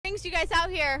brings you guys out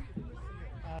here?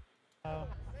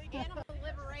 Animal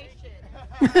liberation.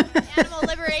 Animal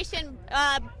liberation.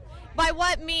 By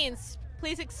what means?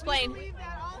 Please explain. We believe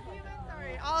that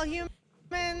all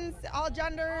humans, all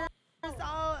genders,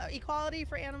 all equality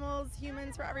for animals,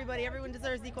 humans, for everybody. Everyone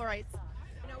deserves equal rights.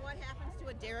 You know what happens to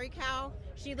a dairy cow?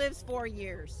 She lives 4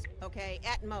 years, okay,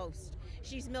 at most.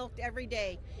 She's milked every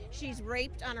day. She's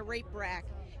raped on a rape rack,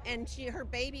 and her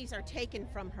babies are taken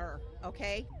from her,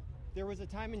 okay? There was a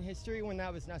time in history when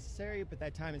that was necessary, but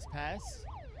that time has passed.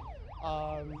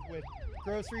 With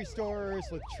grocery stores,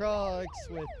 with trucks,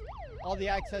 with all the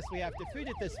access we have to food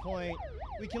at this point,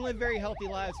 we can live very healthy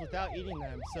lives without eating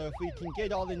them. So if we can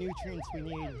get all the nutrients we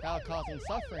need without causing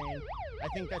suffering, I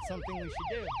think that's something we should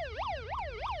do.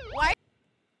 Why?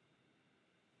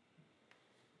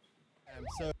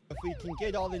 So if we can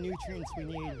get all the nutrients we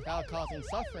need without causing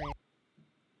suffering,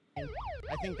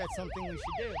 I think that's something we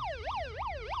should do.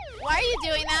 Why are you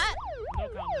doing that? No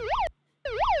comment.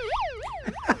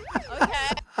 Okay.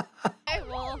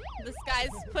 Well, this guy's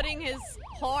putting his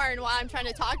horn while I'm trying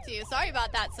to talk to you. Sorry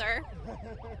about that, sir.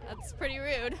 That's pretty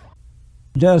rude.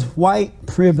 Does white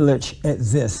privilege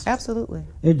exist? Absolutely.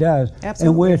 It does. Absolutely.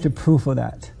 And where's the proof of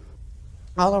that?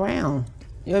 All around.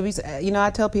 You know, I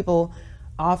tell people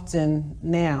often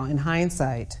now, in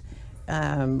hindsight,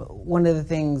 one of the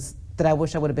things that I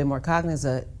wish I would have been more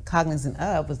cognizant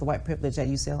of was the white privilege at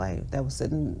UCLA that was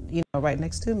sitting, you know, right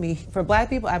next to me. For Black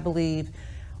people, I believe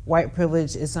white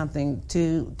privilege is something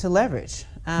to leverage.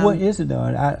 What is it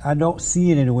though? I don't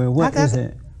see it anywhere. What is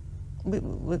it?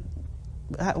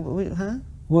 Huh?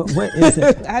 What is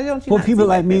it? How don't you For not people see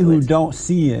like white me privilege? who don't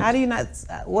see it. How do you not?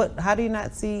 How do you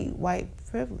not see white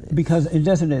privilege? Because it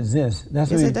doesn't exist.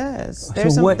 That's yes, what it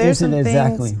does. So what is it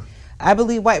exactly? I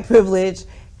believe white privilege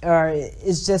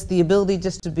is just the ability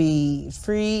just to be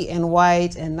free and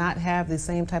white and not have the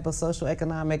same type of social,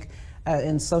 economic,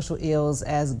 and social ills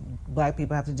as Black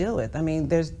people have to deal with. I mean,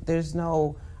 there's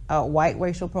no white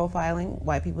racial profiling.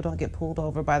 White people don't get pulled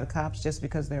over by the cops just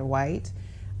because they're white.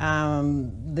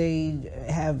 They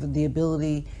have the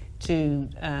ability to,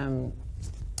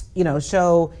 you know,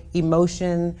 show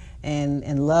emotion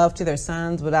and love to their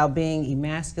sons without being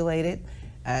emasculated.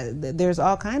 There's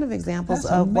all kind of examples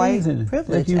of white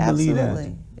privilege. That you Absolutely.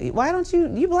 believe that. Why don't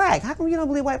you Black? How come you don't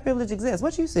believe white privilege exists?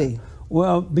 What you see?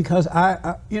 Well, because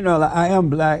I you know, I am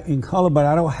Black in color, but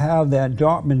I don't have that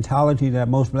dark mentality that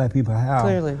most Black people have.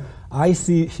 Clearly. I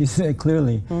see, she said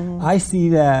clearly, I see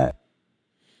that.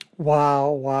 Wow,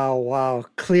 wow, wow.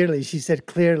 Clearly, she said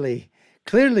clearly.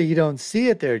 Clearly you don't see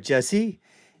it there, Jesse.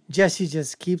 Jesse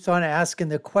just keeps on asking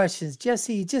the questions.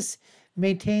 Jesse just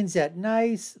maintains that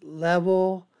nice,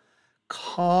 level,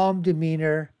 calm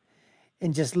demeanor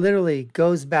and just literally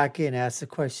goes back in, asks the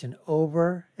question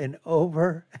over and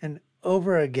over and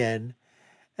over again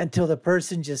until the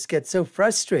person just gets so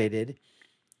frustrated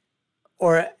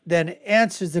or then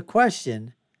answers the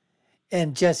question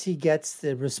and Jesse gets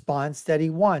the response that he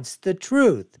wants, the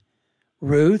truth.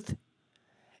 Ruth.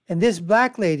 And this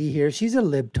Black lady here, she's a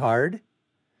libtard.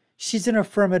 She's an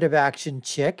affirmative action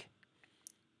chick.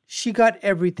 She got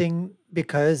everything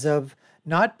because of,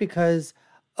 not because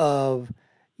of,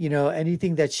 you know,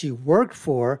 anything that she worked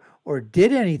for or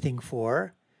did anything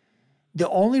for. The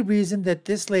only reason that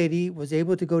this lady was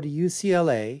able to go to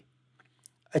UCLA,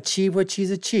 achieve what she's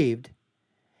achieved,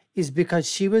 is because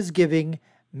she was giving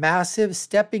massive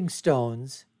stepping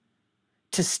stones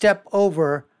to step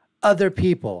over other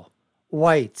people,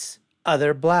 whites,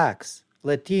 other Blacks,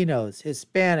 Latinos,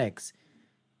 Hispanics,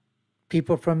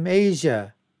 people from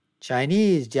Asia,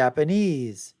 Chinese,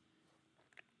 Japanese,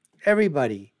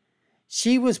 everybody.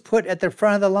 She was put at the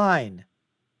front of the line,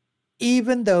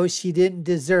 even though she didn't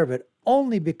deserve it,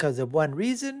 only because of one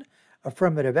reason,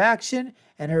 affirmative action,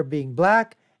 and her being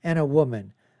Black and a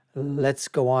woman. Let's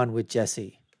go on with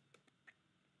Jesse.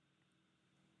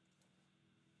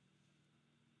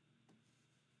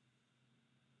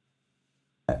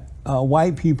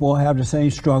 White people have the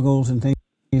same struggles and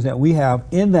things that we have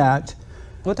in that.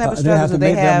 What type of they have struggles to do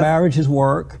they make their have? marriages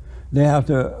work. They have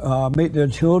to make their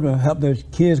children, help their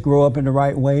kids grow up in the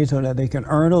right way so that they can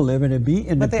earn a living and be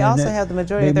independent. But they also have the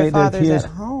majority of their fathers at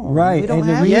home. Right, We don't and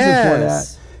the have reason for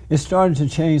Yes. that, it's starting to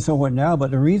change somewhat now,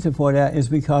 but the reason for that is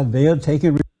because they are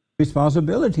taking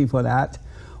responsibility for that,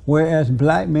 whereas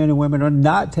Black men and women are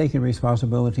not taking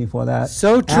responsibility for that.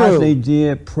 So true. As they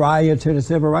did prior to the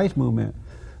Civil Rights Movement.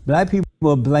 Black people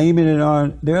are blaming it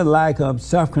on their lack of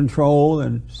self-control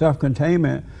and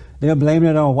self-containment. They're blaming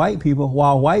it on white people,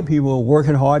 while white people are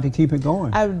working hard to keep it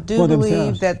going. I do for believe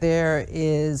themselves. that there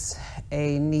is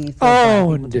a need for Black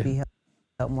people to be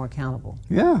more accountable.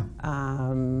 Yeah.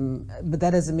 But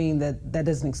that doesn't mean that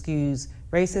doesn't excuse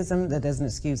racism, that doesn't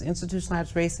excuse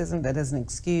institutionalized racism, that doesn't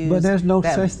excuse... But there's no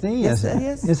that, such thing as that.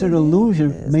 Yes, it's an it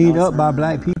illusion is. made No, up by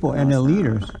black people and their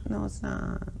leaders. No, it's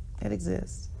not. It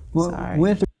exists. Well, Sorry.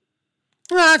 where's the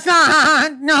No, it's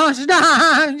not. No, it's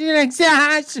not. It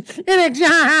exists. It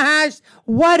exists.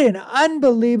 What an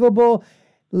unbelievable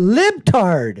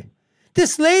libtard.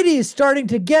 This lady is starting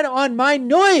to get on my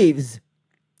nerves.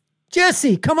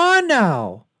 Jesse, come on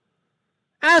now.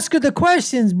 Ask her the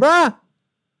questions, bruh.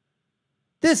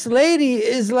 This lady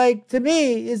is like, to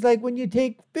me, is like when you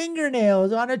take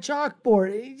fingernails on a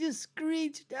chalkboard and you just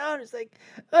screech down. It's like,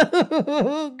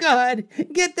 oh, God,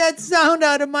 get that sound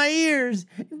out of my ears.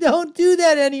 Don't do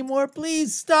that anymore.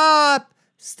 Please stop.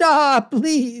 Stop.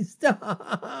 Please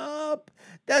stop.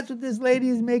 That's what this lady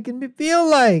is making me feel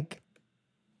like.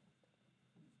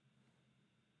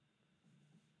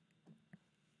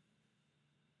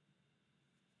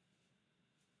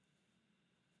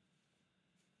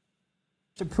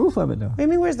 the proof of it, though? What do you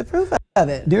mean, where's the proof of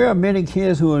it? There are many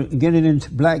kids who are getting into,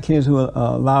 black kids who are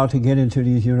allowed to get into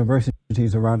these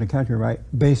universities around the country, right,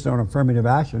 based on affirmative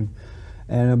action.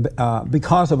 And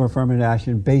because of affirmative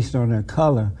action based on their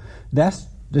color. That's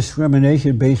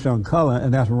discrimination based on color,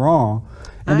 and that's wrong.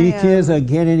 And these kids are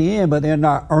getting in, but they're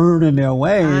not earning their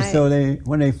way. So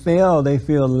when they fail, they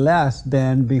feel less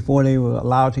than before they were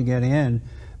allowed to get in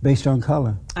based on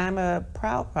color. I'm a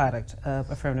proud product of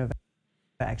affirmative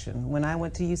action. When I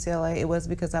went to UCLA, it was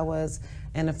because I was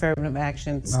an affirmative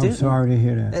action student. I'm sorry to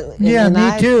hear that. Yeah, and me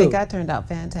I too. think I turned out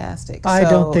fantastic. I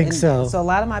don't think so. So a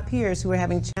lot of my peers who were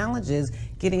having challenges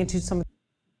getting into some of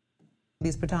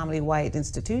these predominantly white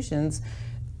institutions,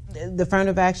 the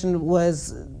affirmative action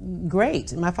was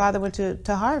great. My father went to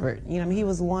Harvard. You know, he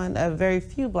was one of very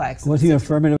few blacks. Was he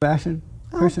affirmative action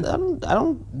person? I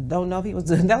don't know if he was.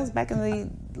 That was back in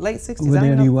the late 60s. Well,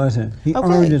 then he wasn't. He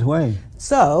earned his way.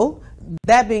 So,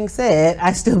 that being said,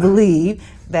 I still believe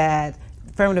that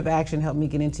affirmative action helped me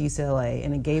get into UCLA,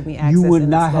 and it gave me access. You would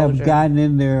and not exposure. have gotten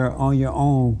in there on your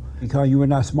own because you were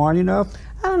not smart enough?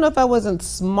 I don't know if I wasn't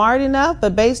smart enough,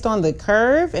 but based on the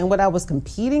curve and what I was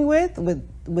competing with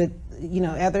you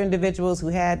know, other individuals who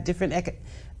had different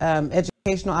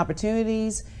educational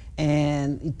opportunities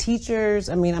and teachers.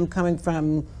 I mean, I'm coming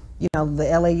from, you know, the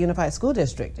LA Unified School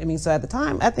District. I mean, so at the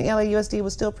time, I think LAUSD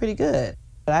was still pretty good.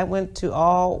 But I went to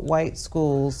all white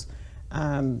schools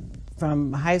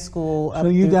from high school up So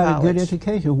you through got college. a good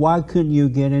education. Why couldn't you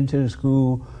get into the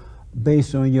school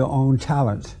based on your own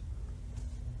talents?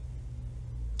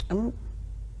 I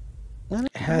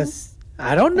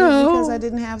don't know. Because I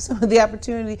didn't have some of the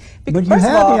opportunity. But you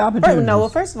had the opportunity. No, well,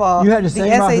 first of all, you had the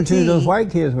same SAT, opportunity those white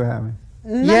kids were having.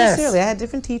 Not necessarily. I had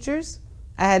different teachers.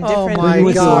 I had different my You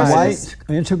went to a resources.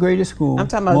 white integrated school. I'm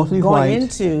talking about mostly going white.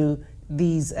 into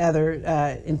these other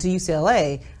into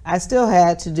UCLA. I still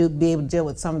had to be able to deal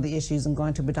with some of the issues and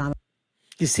going to predominant.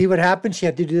 You see what happened? She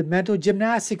had to do the mental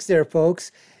gymnastics there,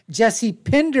 folks. Jesse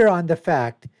pinned her on the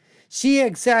fact. She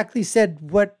exactly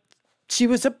said what she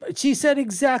said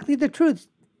exactly the truth.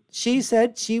 She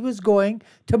said she was going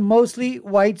to mostly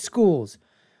white schools.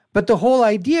 But the whole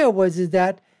idea is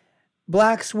that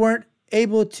blacks weren't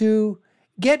able to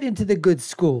get into the good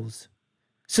schools.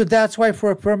 So that's why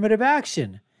for affirmative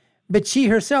action. But she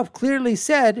herself clearly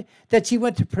said that she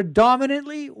went to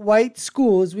predominantly white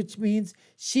schools, which means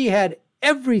she had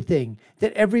everything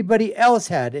that everybody else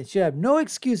had. And she had no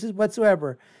excuses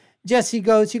whatsoever. She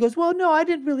goes, well, no, I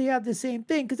didn't really have the same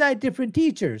thing because I had different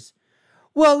teachers.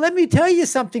 Well, let me tell you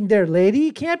something there, lady.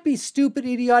 You can't be stupid,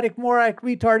 idiotic, moronic,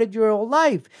 retarded your whole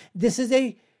life. This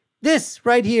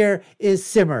right here is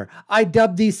Simmer. I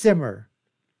dubbed thee Simmer.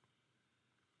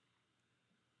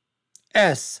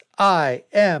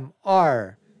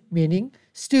 S-I-M-R, meaning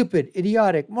stupid,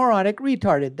 idiotic, moronic,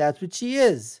 retarded. That's what she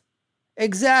is.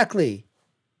 Exactly.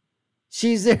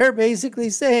 She's there basically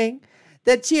saying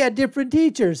that she had different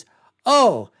teachers.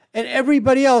 Oh, and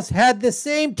everybody else had the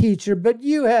same teacher, but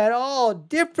you had all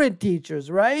different teachers,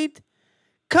 right?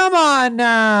 Come on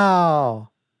now.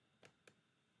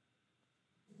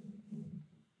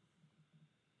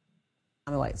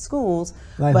 white schools,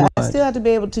 like but what? I still had to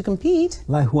be able to compete.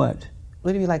 Like what?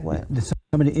 What do you mean, like what?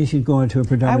 Some of the issues going to a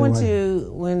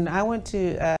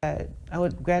predominantly I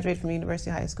would graduate from University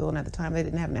High School, and at the time they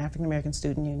didn't have an African American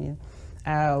student union.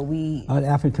 An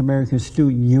African American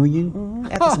student union?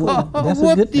 Mm-hmm, at the school. That's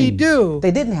a good thing.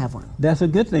 They didn't have one. That's a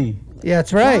good thing. Yeah,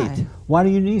 that's right. Why do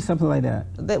you need something like that?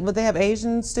 They have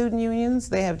Asian student unions.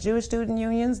 They have Jewish student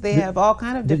unions. They have all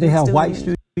kind of different. Did they have white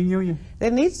student student union? They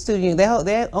need student union.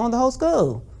 They own the whole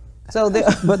school. So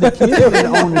But the kids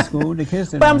didn't own the school. The kids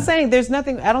didn't. But I'm own it. saying there's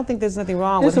nothing. I don't think there's nothing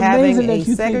wrong It's with having amazing that a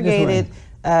you think this way.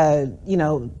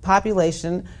 segregated,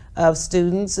 population of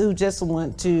students who just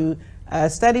want to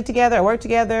study together, or work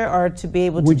together, or to be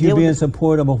able to. Would you deal be in with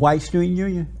support of a white student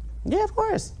union? Yeah, of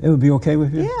course. It would be okay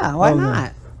with you? Yeah, why Okay.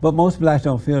 not? But most blacks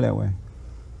don't feel that way.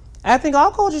 I think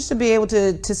all cultures should be able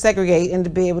to segregate and to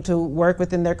be able to work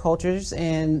within their cultures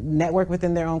and network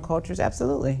within their own cultures.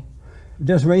 Absolutely.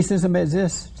 Does racism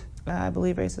exist? I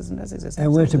believe racism does exist.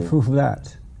 And where's the absolutely. proof of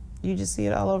that? You just see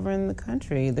it all over in the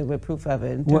country. We're proof of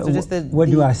it. In terms What- of just what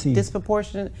do the I see?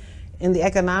 disproportionate in the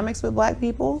economics with black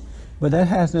people. But that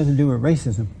has nothing to do with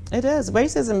racism. It does.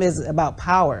 Racism is about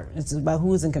power. It's about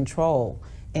who's in control.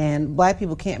 And black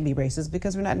people can't be racist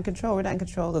because we're not in control. We're not in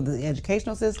control of the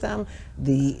educational system,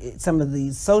 some of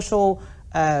the social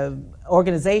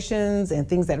organizations and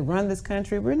things that run this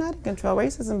country. We're not in control.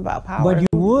 Racism is about power. But you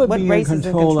would What be in race is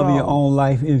control of your own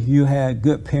life if you had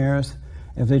good parents,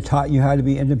 if they taught you how to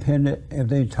be independent, if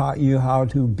they taught you how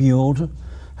to build,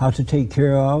 how to take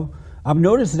care of. I've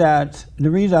noticed that the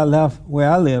reason I left where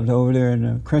I lived over there in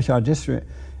the Crenshaw district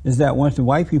is that once the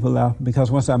white people left, because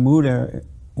once I moved there,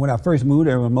 when I first moved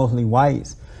there, it was mostly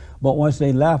whites. But once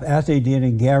they left, as they did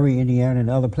in Gary, Indiana, and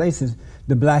other places,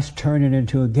 the blacks turned it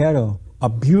into a ghetto. A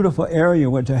beautiful area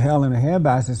went to hell in a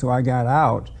handbasket, so I got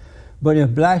out. But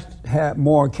if blacks had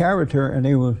more character and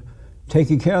they were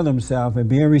taking care of themselves and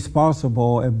being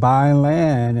responsible and buying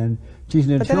land and teaching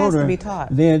their But children, that has to be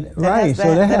taught. then so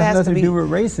that has nothing to do with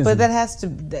racism. But that has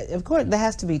to, of course, that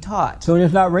has to be taught. So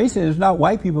it's not racist. It's not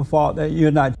white people's fault that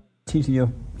you're not teaching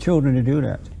your children to do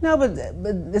that. No, but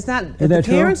it's not. If that the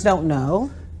true? parents don't know,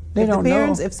 They if don't the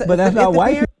parents, know. If, But that's not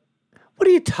white people. What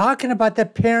are you talking about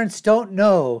that parents don't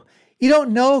know? You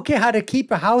don't know how to keep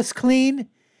a house clean?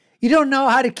 You don't know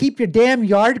how to keep your damn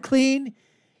yard clean?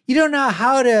 You don't know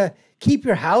how to keep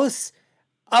your house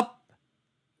up?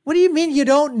 What do you mean you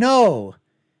don't know?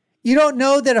 You don't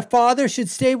know that a father should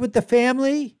stay with the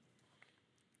family?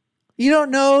 You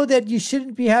don't know that you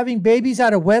shouldn't be having babies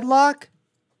out of wedlock?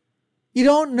 You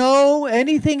don't know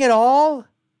anything at all?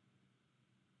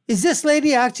 Is this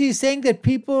lady actually saying that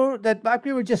black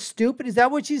people are just stupid? Is that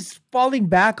what she's falling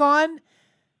back on?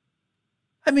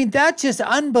 I mean, that's just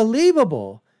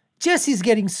unbelievable. Jesse's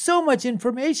getting so much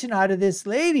information out of this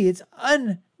lady. It's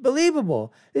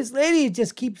unbelievable. This lady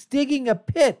just keeps digging a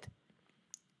pit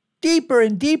deeper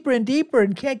and deeper and deeper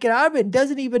and can't get out of it and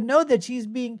doesn't even know that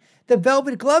the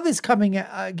velvet glove is coming,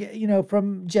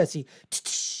 from Jesse.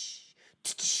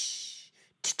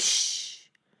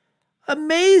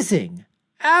 Amazing.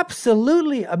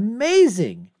 Absolutely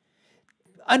amazing.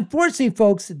 Unfortunately,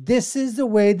 folks, this is the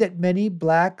way that many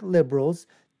black liberals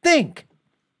think.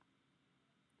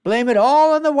 Blame it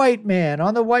all on the white man,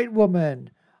 on the white woman,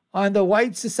 on the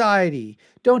white society.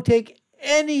 Don't take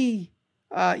any,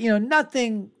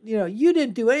 nothing, you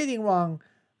didn't do anything wrong.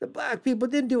 The black people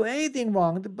didn't do anything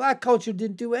wrong. The black culture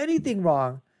didn't do anything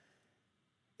wrong.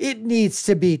 It needs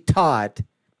to be taught.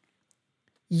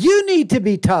 You need to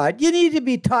be taught. You need to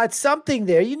be taught something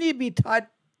there. You need to be taught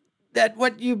that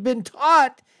what you've been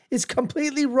taught is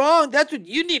completely wrong. That's what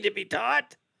you need to be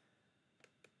taught.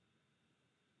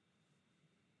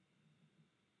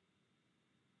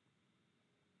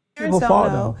 Parents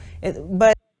don't know.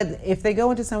 But if they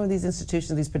go into some of these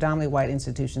institutions, these predominantly white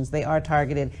institutions, they are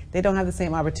targeted. They don't have the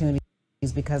same opportunities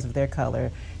because of their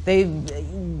color.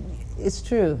 It's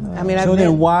true. I mean, So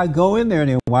then why go in there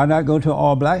then? Why not go to an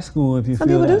all black school if you some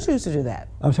feel people that? do choose to do that.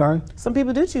 I'm sorry? Some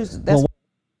people do choose. That's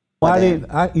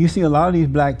You see a lot of these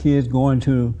black kids going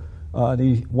to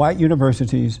these white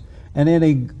universities, and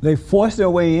then they force their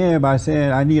way in by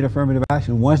saying, I need affirmative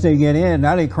action. Once they get in,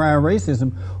 now they crying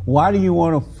racism. Why do you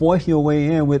want to force your way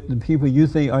in with the people you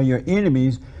think are your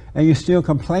enemies, and you're still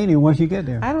complaining once you get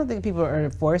there? I don't think people are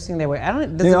forcing their way.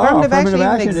 Does They are. affirmative action even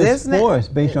Action exist? is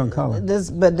forced based on color. Does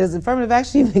affirmative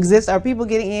action even exist? Are people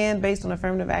getting in based on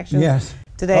affirmative action? Yes.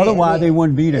 Today, Otherwise, they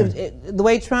wouldn't be there. The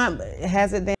way Trump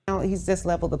has it down, he's just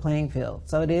leveled the playing field.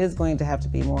 So it is going to have to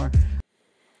be more.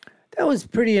 That was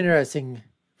pretty interesting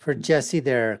for Jesse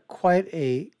there. Quite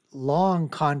a long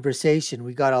conversation.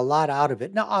 We got a lot out of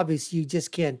it. Now, obviously, you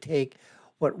just can't take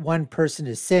what one person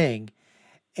is saying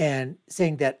and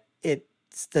saying that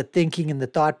it's the thinking and the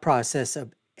thought process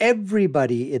of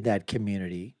everybody in that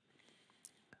community.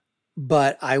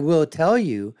 But I will tell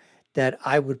you that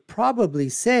I would probably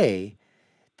say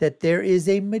that there is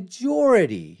a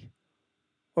majority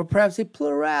or perhaps a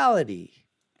plurality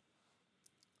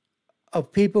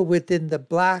of people within the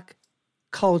black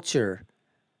culture,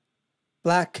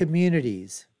 black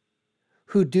communities,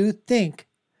 who do think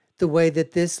the way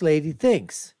that this lady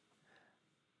thinks.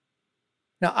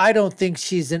 Now, I don't think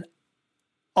she's an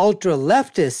ultra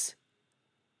leftist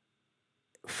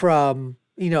from,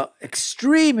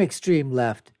 extreme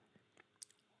left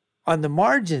on the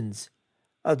margins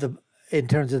of in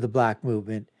terms of the black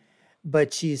movement,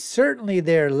 but she's certainly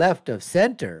there left of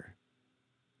center.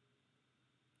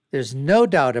 There's no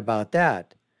doubt about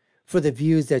that for the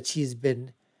views that she's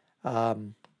been,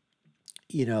 talking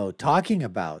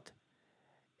about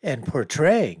and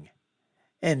portraying,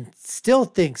 and still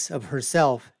thinks of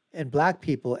herself and black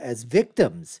people as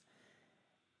victims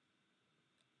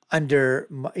under,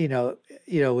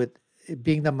 with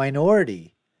being the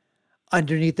minority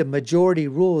underneath the majority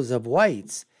rules of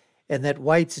whites, and that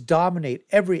whites dominate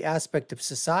every aspect of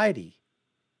society.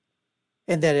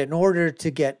 And that in order to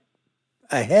get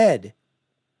ahead,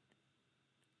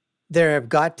 there have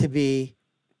got to be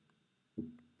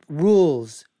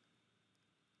rules.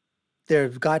 There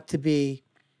have got to be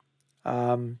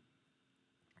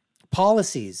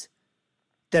policies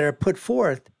that are put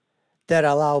forth that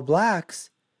allow blacks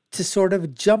to sort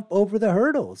of jump over the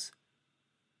hurdles,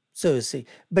 so to say.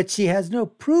 But she has no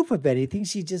proof of anything.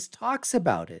 She just talks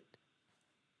about it.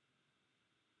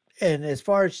 And as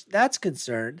far as that's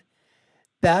concerned,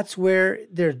 that's where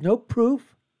there's no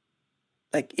proof.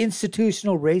 Like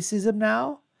institutional racism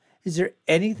now, is there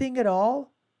anything at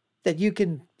all that you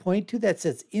can point to that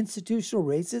says institutional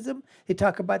racism? They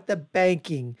talk about the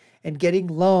banking and getting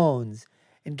loans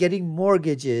and getting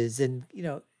mortgages, and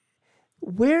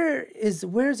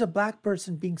where's a black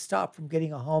person being stopped from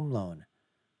getting a home loan?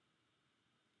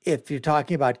 If you're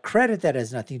talking about credit, that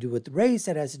has nothing to do with race.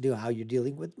 That has to do with how you're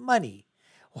dealing with money.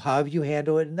 How have you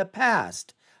handled it in the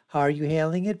past? How are you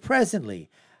handling it presently?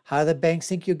 How the banks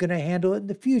think you're going to handle it in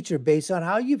the future based on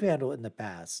how you've handled it in the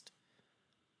past.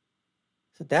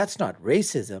 So that's not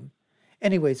racism.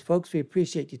 Anyways, folks, we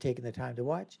appreciate you taking the time to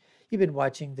watch. You've been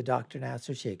watching the Dr.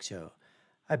 Nasser Shake Show.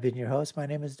 I've been your host. My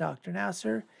name is Dr.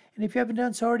 Nasser. And if you haven't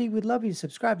done so already, we'd love you to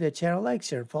subscribe to the channel, like,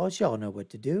 share, and follow us. You all know what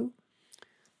to do.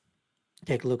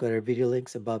 Take a look at our video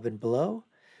links above and below.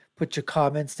 Put your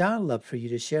comments down. I'd love for you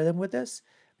to share them with us.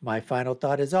 My final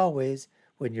thought is always,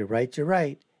 when you're right, you're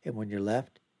right. And when you're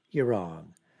left, you're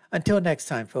wrong. Until next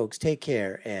time, folks, take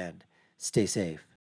care and stay safe.